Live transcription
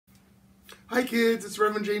Hi kids, it's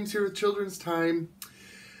Reverend James here with Children's Time.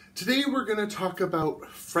 Today we're going to talk about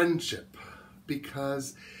friendship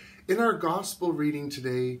because in our gospel reading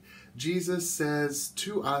today, Jesus says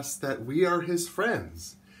to us that we are his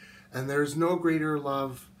friends and there's no greater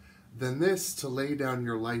love than this, to lay down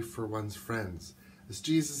your life for one's friends. As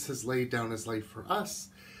Jesus has laid down his life for us,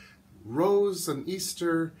 rose on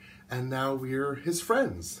Easter, and now we're his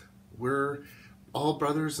friends. We're all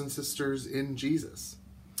brothers and sisters in Jesus.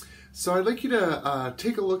 So I'd like you to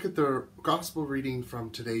take a look at the gospel reading from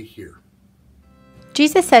today here.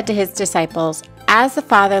 Jesus said to his disciples, "As the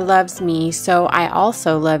Father loves me, so I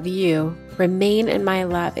also love you. Remain in my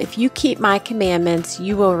love. If you keep my commandments,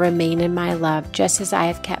 you will remain in my love, just as I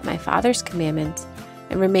have kept my Father's commandments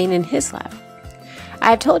and remain in his love.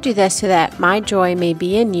 I have told you this so that my joy may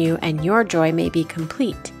be in you and your joy may be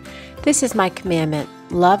complete. This is my commandment: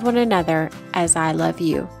 love one another as I love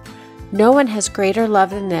you. No one has greater love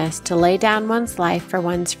than this, to lay down one's life for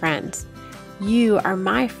one's friends. You are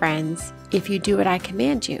my friends if you do what I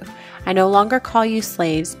command you. I no longer call you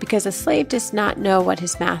slaves, because a slave does not know what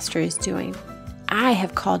his master is doing. I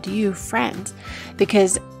have called you friends,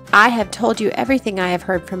 because I have told you everything I have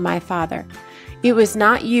heard from my Father. It was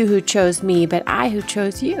not you who chose me, but I who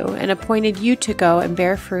chose you and appointed you to go and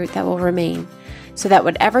bear fruit that will remain, so that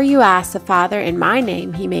whatever you ask the Father in my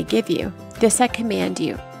name he may give you. This I command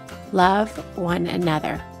you: love one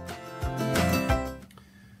another."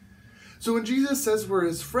 So when Jesus says we're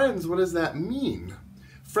his friends, what does that mean?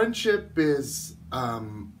 Friendship is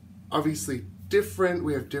obviously different.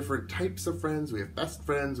 We have different types of friends. We have best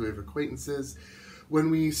friends. We have acquaintances. When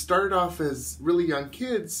we start off as really young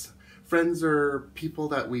kids, friends are people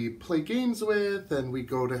that we play games with and we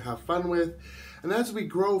go to have fun with. And as we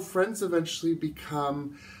grow, friends eventually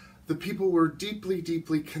become the people we're deeply,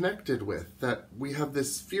 deeply connected with, that we have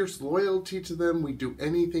this fierce loyalty to them. We do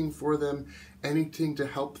anything for them, anything to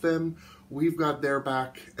help them. We've got their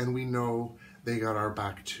back and we know they got our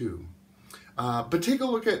back too. But take a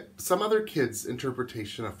look at some other kids'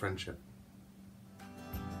 interpretation of friendship.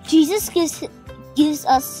 Jesus gives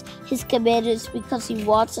us his commandments because he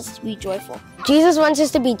wants us to be joyful. Jesus wants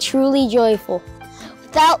us to be truly joyful.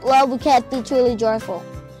 Without love, we can't be truly joyful.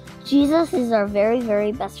 Jesus is our very,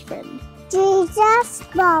 very best friend.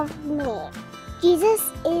 Jesus loves me. Jesus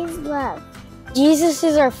is love. Jesus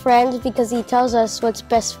is our friend because he tells us what's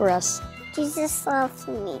best for us. Jesus loves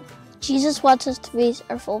me. Jesus wants us to reach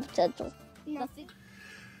our full potential.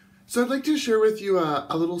 So I'd like to share with you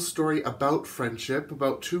a little story about friendship,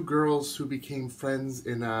 about two girls who became friends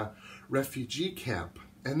in a refugee camp.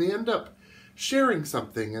 And they end up sharing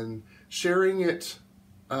something and sharing it,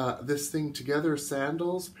 this thing together,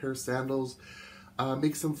 sandals, a pair of sandals,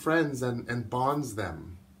 makes them friends and bonds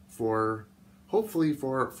them for, hopefully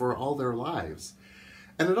for all their lives.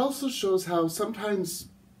 And it also shows how sometimes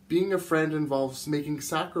being a friend involves making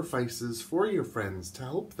sacrifices for your friends to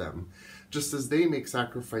help them, just as they make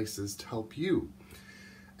sacrifices to help you.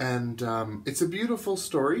 And it's a beautiful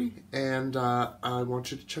story, and I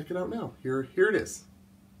want you to check it out now. Here it is.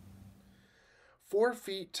 4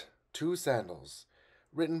 Feet, 2 Sandals,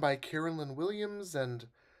 written by Carolyn Williams and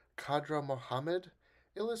Khadra Mohammed,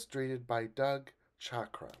 illustrated by Doug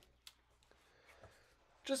Chakra.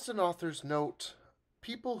 Just an author's note: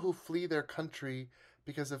 people who flee their country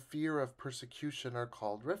because of fear of persecution are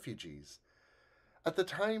called refugees. At the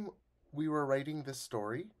time we were writing this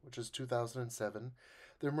story, which is 2007,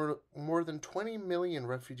 there were more than 20 million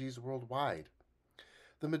refugees worldwide.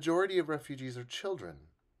 The majority of refugees are children.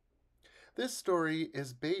 This story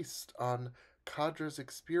is based on Khadra's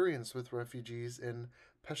experience with refugees in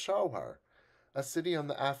Peshawar, a city on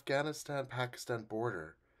the Afghanistan-Pakistan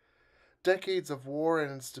border. Decades of war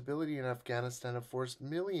and instability in Afghanistan have forced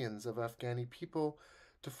millions of Afghani people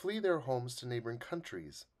to flee their homes to neighboring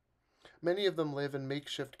countries. Many of them live in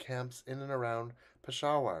makeshift camps in and around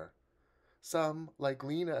Peshawar. Some, like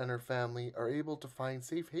Lena and her family, are able to find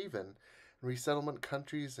safe haven in resettlement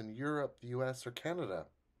countries in Europe, the US, or Canada.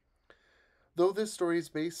 Though this story is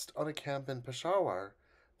based on a camp in Peshawar,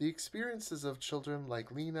 the experiences of children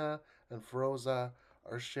like Lena and Feroza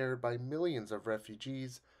are shared by millions of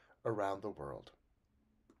refugees around the world.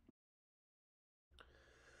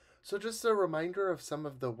 So just a reminder of some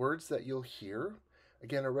of the words that you'll hear.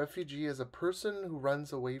 Again, a refugee is a person who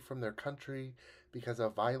runs away from their country because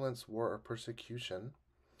of violence, war, or persecution.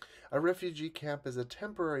 A refugee camp is a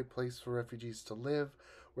temporary place for refugees to live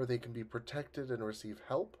where they can be protected and receive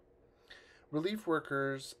help. Relief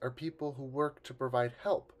workers are people who work to provide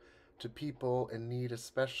help to people in need,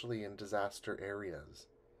 especially in disaster areas.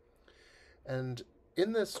 And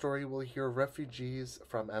In this story, we'll hear refugees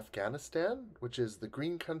from Afghanistan, which is the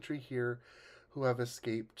green country here, who have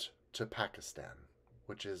escaped to Pakistan,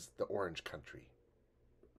 which is the orange country.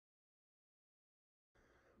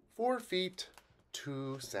 4 feet,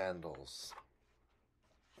 2 sandals.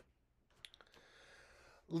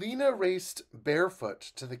 Lena raced barefoot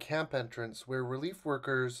to the camp entrance where relief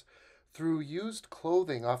workers threw used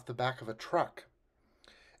clothing off the back of a truck.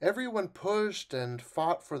 Everyone pushed and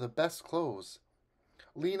fought for the best clothes.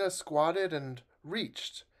 Lena squatted and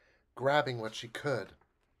reached, grabbing what she could.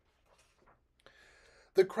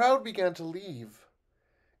 The crowd began to leave.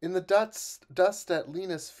 In the dust at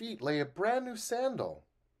Lena's feet lay a brand new sandal.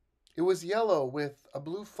 It was yellow with a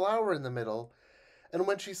blue flower in the middle, and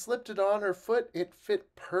when she slipped it on her foot, it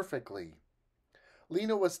fit perfectly.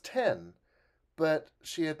 Lena was 10, but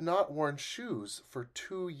she had not worn shoes for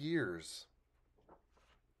 2 years.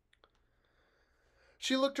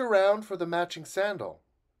 She looked around for the matching sandal.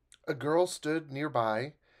 A girl stood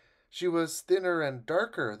nearby. She was thinner and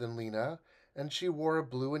darker than Lena, and she wore a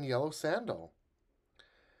blue and yellow sandal.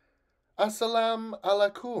 "Assalamu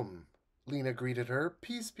alaikum," Lena greeted her.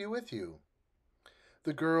 "Peace be with you."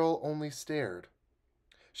 The girl only stared.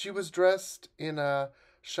 She was dressed in a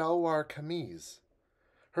shalwar kameez.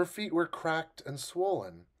 Her feet were cracked and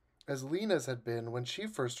swollen, as Lena's had been when she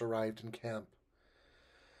first arrived in camp.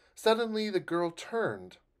 Suddenly the girl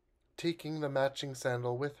turned, taking the matching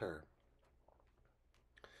sandal with her.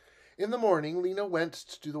 In the morning, Lena went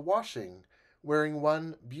to do the washing, wearing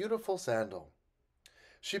one beautiful sandal.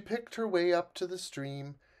 She picked her way up to the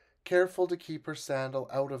stream, careful to keep her sandal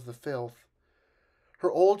out of the filth.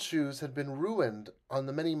 Her old shoes had been ruined on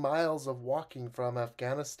the many miles of walking from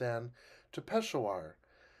Afghanistan to Peshawar,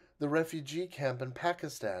 the refugee camp in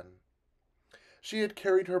Pakistan. She had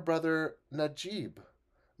carried her brother Najib,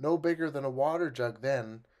 no bigger than a water jug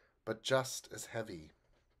then, but just as heavy.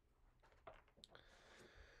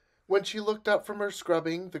 When she looked up from her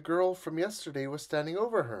scrubbing, the girl from yesterday was standing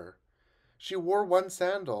over her. She wore one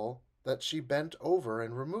sandal that she bent over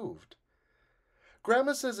and removed.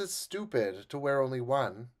 "Grandma says it's stupid to wear only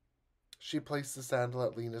one." She placed the sandal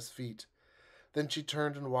at Lena's feet. Then she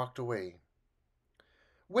turned and walked away.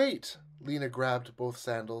 "Wait!" Lena grabbed both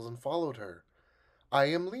sandals and followed her. "I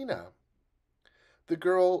am Lena." The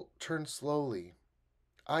girl turned slowly.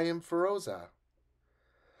 "I am Feroza."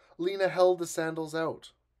 Lena held the sandals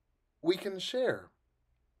out. "We can share."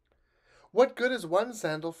 "What good is one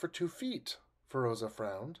sandal for 2 feet?" Feroza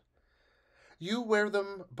frowned. "You wear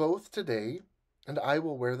them both today, and I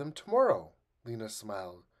will wear them tomorrow," Lena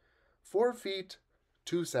smiled. 4 feet,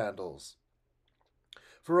 2 sandals.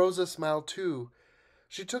 Feroza smiled too.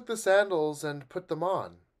 She took the sandals and put them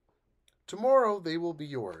on. "Tomorrow they will be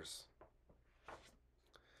yours."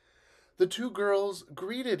 The 2 girls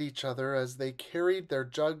greeted each other as they carried their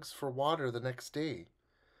jugs for water the next day.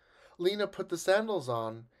 Lena put the sandals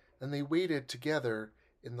on, and they waited together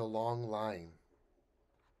in the long line.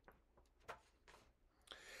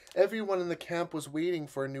 Everyone in the camp was waiting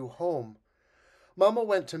for a new home. Mama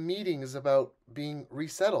went to meetings about being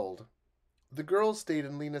resettled. The girls stayed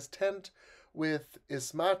in Lena's tent with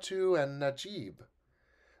Ismatu and Najib.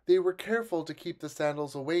 They were careful to keep the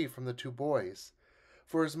sandals away from the 2 boys,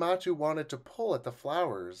 for Ismatu wanted to pull at the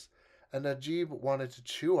flowers, and Najib wanted to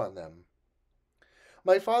chew on them.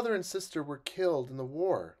 "My father and sister were killed in the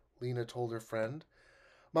war," Lena told her friend.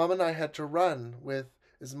 "Mom and I had to run with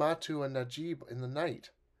Ismatu and Najib in the night."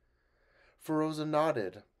 Feroza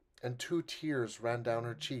nodded, and 2 tears ran down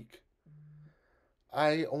her cheek.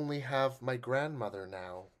 "I only have my grandmother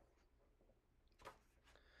now."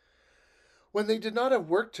 When they did not have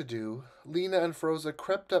work to do, Lena and Feroza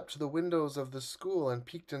crept up to the windows of the school and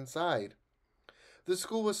peeked inside. The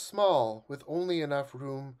school was small, with only enough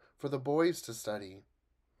room for the boys to study.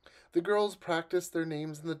 The girls practiced their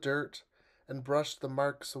names in the dirt and brushed the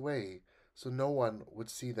marks away so no one would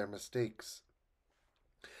see their mistakes.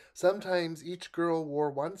 Sometimes each girl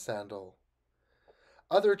wore one sandal.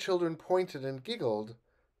 Other children pointed and giggled,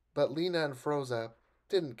 but Lena and Feroza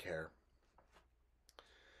didn't care.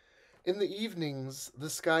 In the evenings, the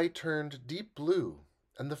sky turned deep blue,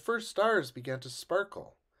 and the first stars began to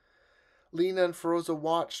sparkle. Lena and Feroza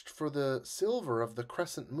watched for the silver of the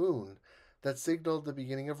crescent moon that signaled the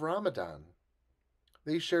beginning of Ramadan.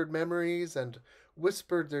 They shared memories and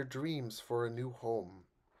whispered their dreams for a new home.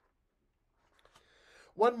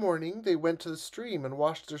 One morning, they went to the stream and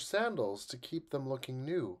washed their sandals to keep them looking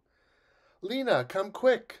new. "Lena, come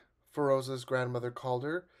quick," Feroza's grandmother called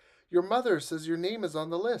her. "Your mother says your name is on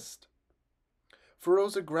the list."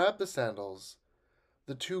 Feroza grabbed the sandals.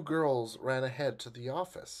 The 2 girls ran ahead to the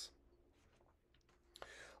office.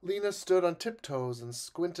 Lena stood on tiptoes and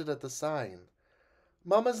squinted at the sign.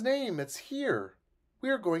 Mama's name, it's here. We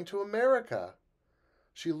are going to America.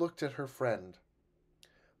 She looked at her friend.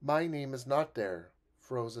 My name is not there,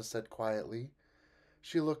 Feroza said quietly.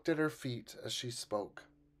 She looked at her feet as she spoke.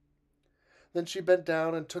 Then she bent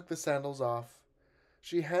down and took the sandals off.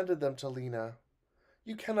 She handed them to Lena.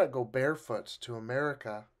 You cannot go barefoot to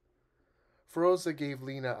America. Feroza gave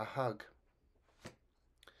Lena a hug.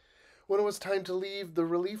 When it was time to leave, the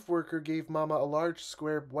relief worker gave Mama a large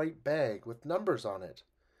square white bag with numbers on it.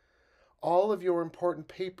 All of your important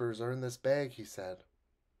papers are in this bag, he said.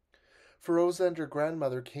 Feroza and her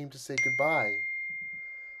grandmother came to say goodbye.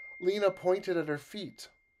 Lena pointed at her feet.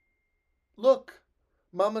 Look,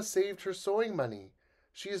 Mama saved her sewing money.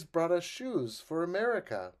 She has brought us shoes for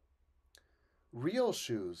America. Real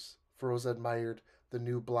shoes, Feroza admired the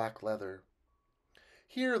new black leather.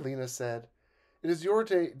 Here, Lena said, it is your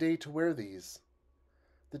day to wear these.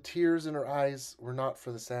 The tears in her eyes were not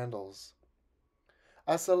for the sandals.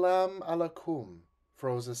 Assalamu alaikum,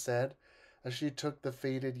 Feroza said as she took the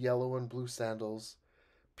faded yellow and blue sandals.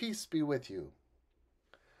 Peace be with you.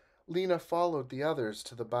 Lena followed the others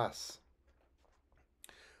to the bus.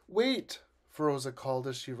 Wait, Feroza called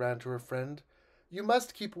as she ran to her friend. You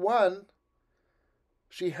must keep one.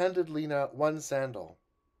 She handed Lena one sandal.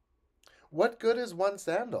 What good is one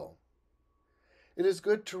sandal? It is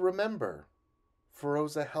good to remember.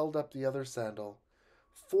 Feroza held up the other sandal.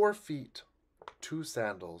 4 feet, 2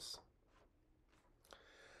 sandals.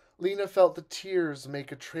 Lena felt the tears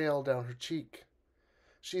make a trail down her cheek.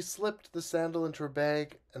 She slipped the sandal into her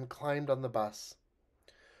bag and climbed on the bus.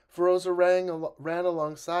 Feroza ran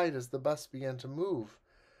alongside as the bus began to move.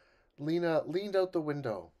 Lena leaned out the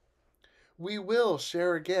window. We will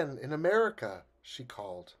share again in America, she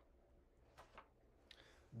called.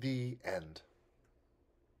 The end.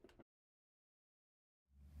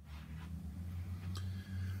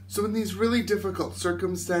 So in these really difficult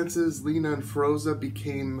circumstances, Lena and Feroza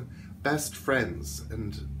became best friends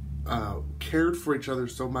and cared for each other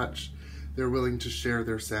so much they're willing to share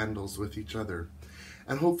their sandals with each other.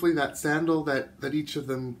 And hopefully that sandal that each of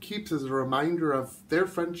them keeps is a reminder of their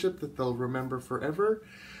friendship that they'll remember forever.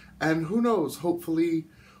 And who knows, hopefully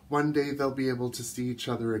one day they'll be able to see each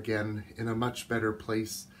other again in a much better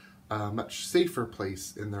place, a much safer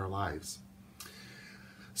place in their lives.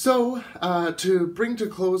 So, to bring to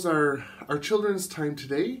close our children's time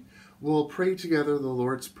today, we'll pray together the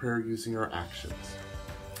Lord's Prayer using our actions.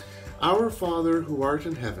 Our Father, who art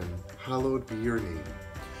in heaven, hallowed be your name.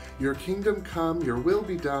 Your kingdom come, your will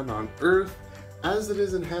be done on earth as it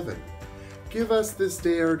is in heaven. Give us this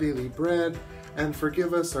day our daily bread, and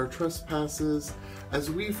forgive us our trespasses, as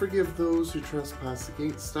we forgive those who trespass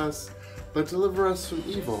against us. But deliver us from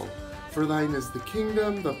evil, for thine is the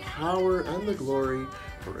kingdom, the power, and the glory,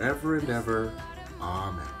 forever and ever.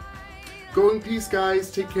 Amen. Go in peace,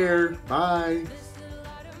 guys. Take care. Bye.